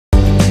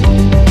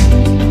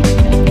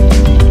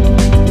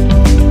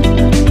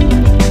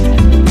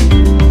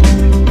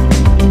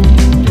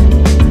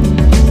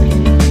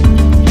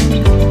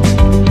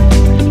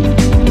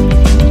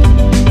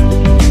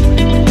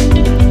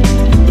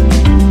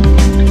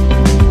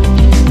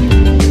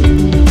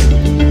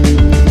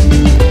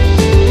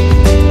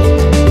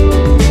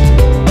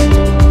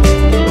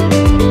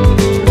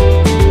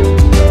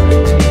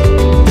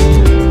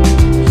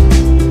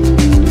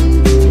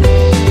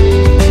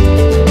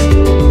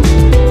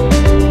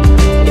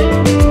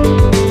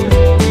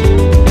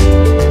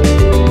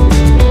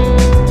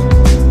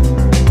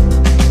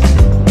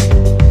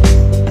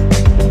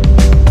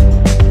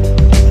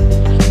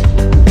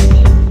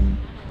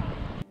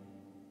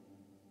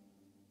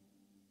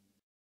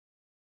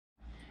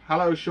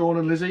Hello Shaun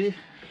and Lizzie.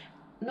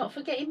 Not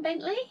forgetting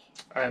Bentley.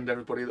 And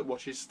everybody that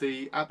watches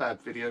the ABAB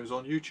videos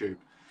on YouTube.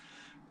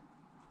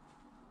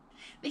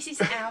 This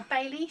is our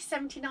Bailey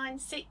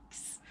 79.6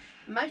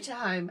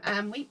 motorhome,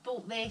 and we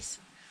bought this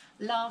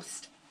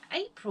last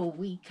April.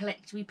 We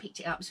picked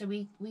it up, so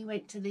we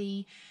went to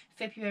the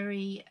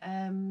February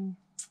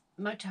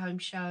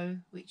motorhome show,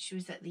 which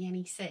was at the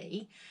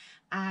NEC,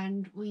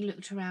 and we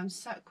looked around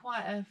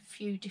quite a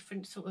few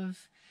different sort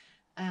of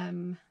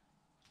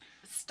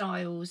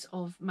styles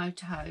of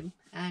motorhome,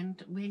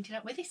 and we ended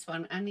up with this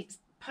one, and it's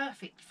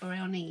perfect for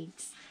our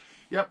needs.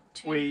 Yep,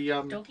 we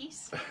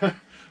doggies.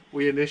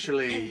 We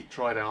initially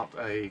tried out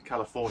a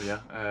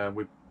California.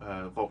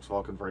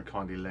 Volkswagen very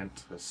kindly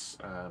lent us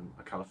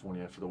a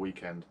California for the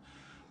weekend,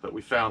 but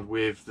we found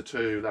with the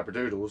two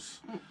Labradoodles,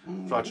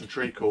 Fudge and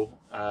Treacle,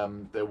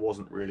 there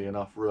wasn't really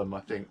enough room.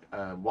 I think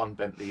one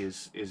Bentley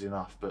is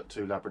enough, but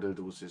two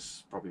Labradoodles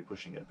is probably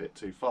pushing it a bit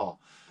too far.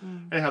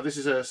 Anyhow, this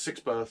is a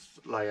 6-berth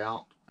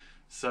layout.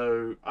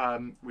 So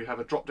we have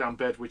a drop-down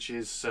bed, which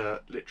is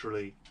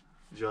literally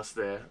just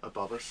there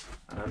above us,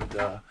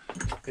 and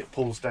it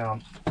pulls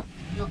down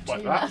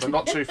like that, but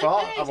not too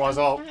far, otherwise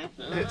I'll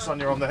hit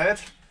Sonia on the head.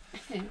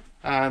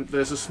 And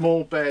there's a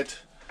small bed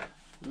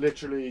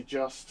literally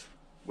just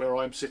where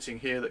I'm sitting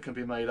here that can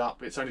be made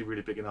up. It's only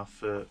really big enough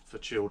for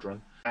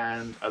children,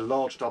 and a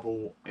large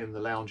double in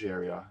the lounge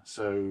area.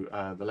 So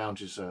the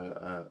lounge is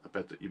a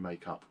bed that you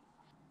make up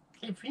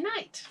every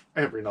night.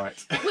 Every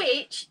night.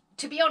 Which,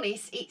 to be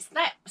honest, it's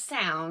that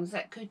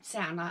could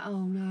sound like,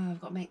 oh no,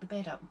 I've got to make the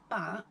bed up.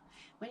 But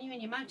when you're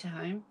in your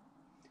motorhome,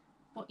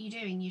 what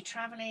you're doing, you're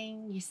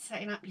travelling, you're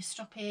setting up, you're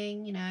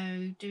stopping, you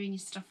know, doing your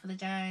stuff for the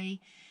day,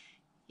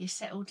 you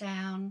settle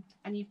down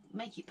and you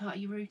make it part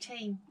of your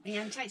routine. It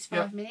only takes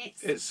 5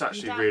 minutes. It's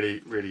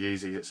actually really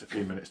easy. It's a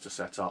few minutes to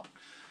set up.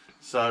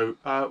 So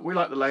we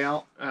like the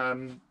layout.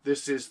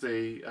 This is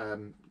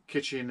the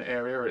kitchen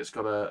area. It's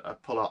got a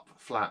pull-up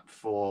flap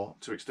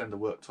to extend the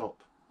worktop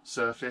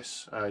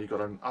surface. You've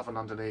got an oven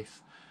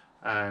underneath,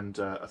 and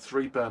a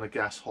 3-burner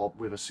gas hob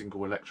with a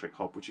single electric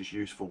hob, which is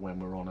useful when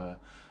we're on a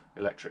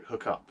electric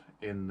hookup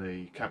in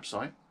the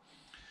campsite.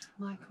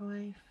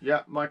 Microwave.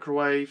 Yeah,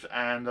 microwave,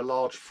 and a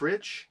large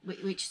fridge,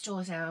 which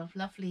stores our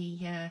lovely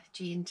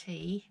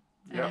G&T.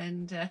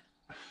 Yep.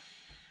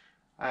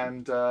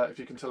 And if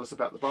you can tell us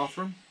about the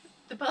bathroom.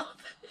 The bath.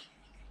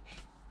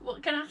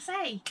 What can I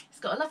say? It's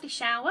got a lovely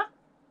shower.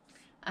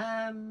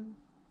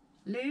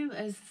 Loo,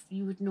 as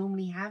you would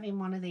normally have in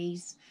one of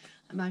these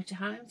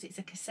motorhomes. It's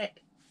a cassette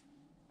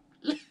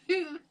loo.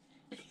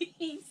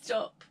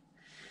 Stop.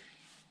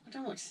 I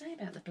don't know what to say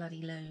about the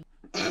bloody loo.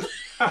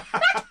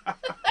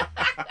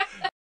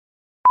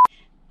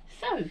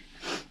 So,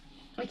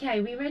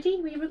 okay, we ready?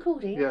 We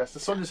recording? Yes, the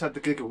Sonia's had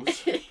the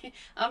giggles.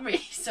 I'm really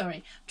sorry.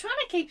 I'm trying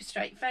to keep a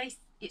straight face.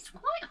 It's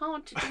quite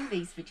hard to do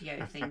these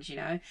video things, you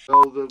know.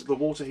 Well, the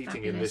water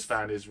heating in this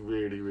van is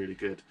really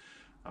good.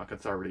 I can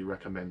thoroughly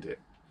recommend it.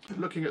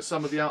 Looking at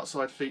some of the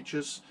outside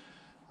features,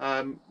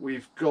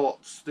 we've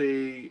got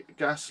the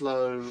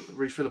Gaslow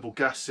refillable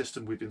gas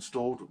system we've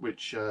installed,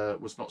 which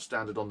was not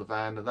standard on the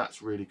van, and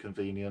that's really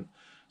convenient.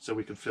 So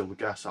we can fill the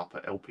gas up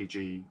at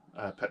LPG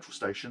petrol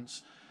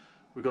stations.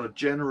 We've got a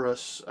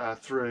generous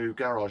through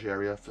garage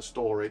area for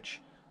storage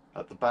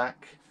at the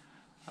back,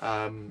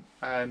 and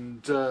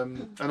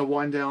a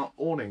wind out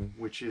awning,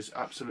 which is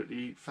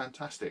absolutely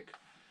fantastic.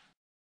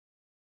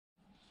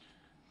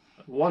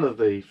 One of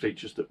the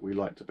features that we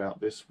liked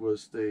about this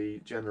was the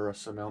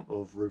generous amount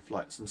of roof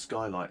lights and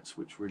skylights,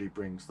 which really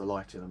brings the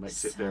light in and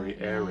makes it very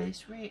airy.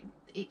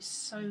 It's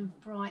so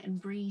bright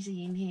and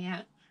breezy in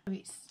here. It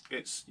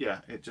makes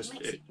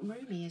it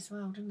roomy as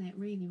well, doesn't it?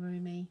 Really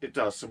roomy. It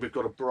does. So we've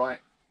got a bright,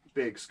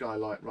 big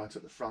skylight right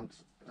at the front.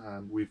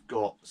 We've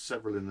got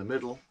several in the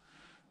middle,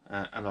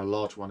 and a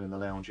large one in the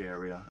lounge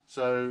area.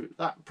 So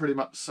that pretty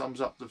much sums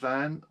up the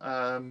van.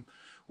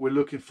 We're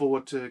looking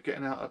forward to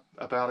getting out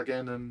about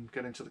again and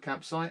getting to the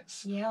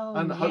campsites. Yeah,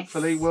 and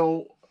hopefully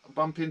we'll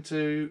bump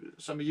into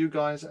some of you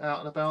guys out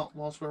and about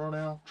whilst we're on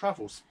our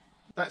travels.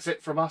 That's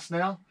it from us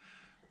now.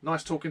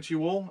 Nice talking to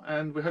you all,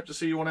 and we hope to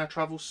see you on our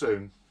travels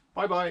soon.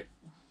 Bye bye.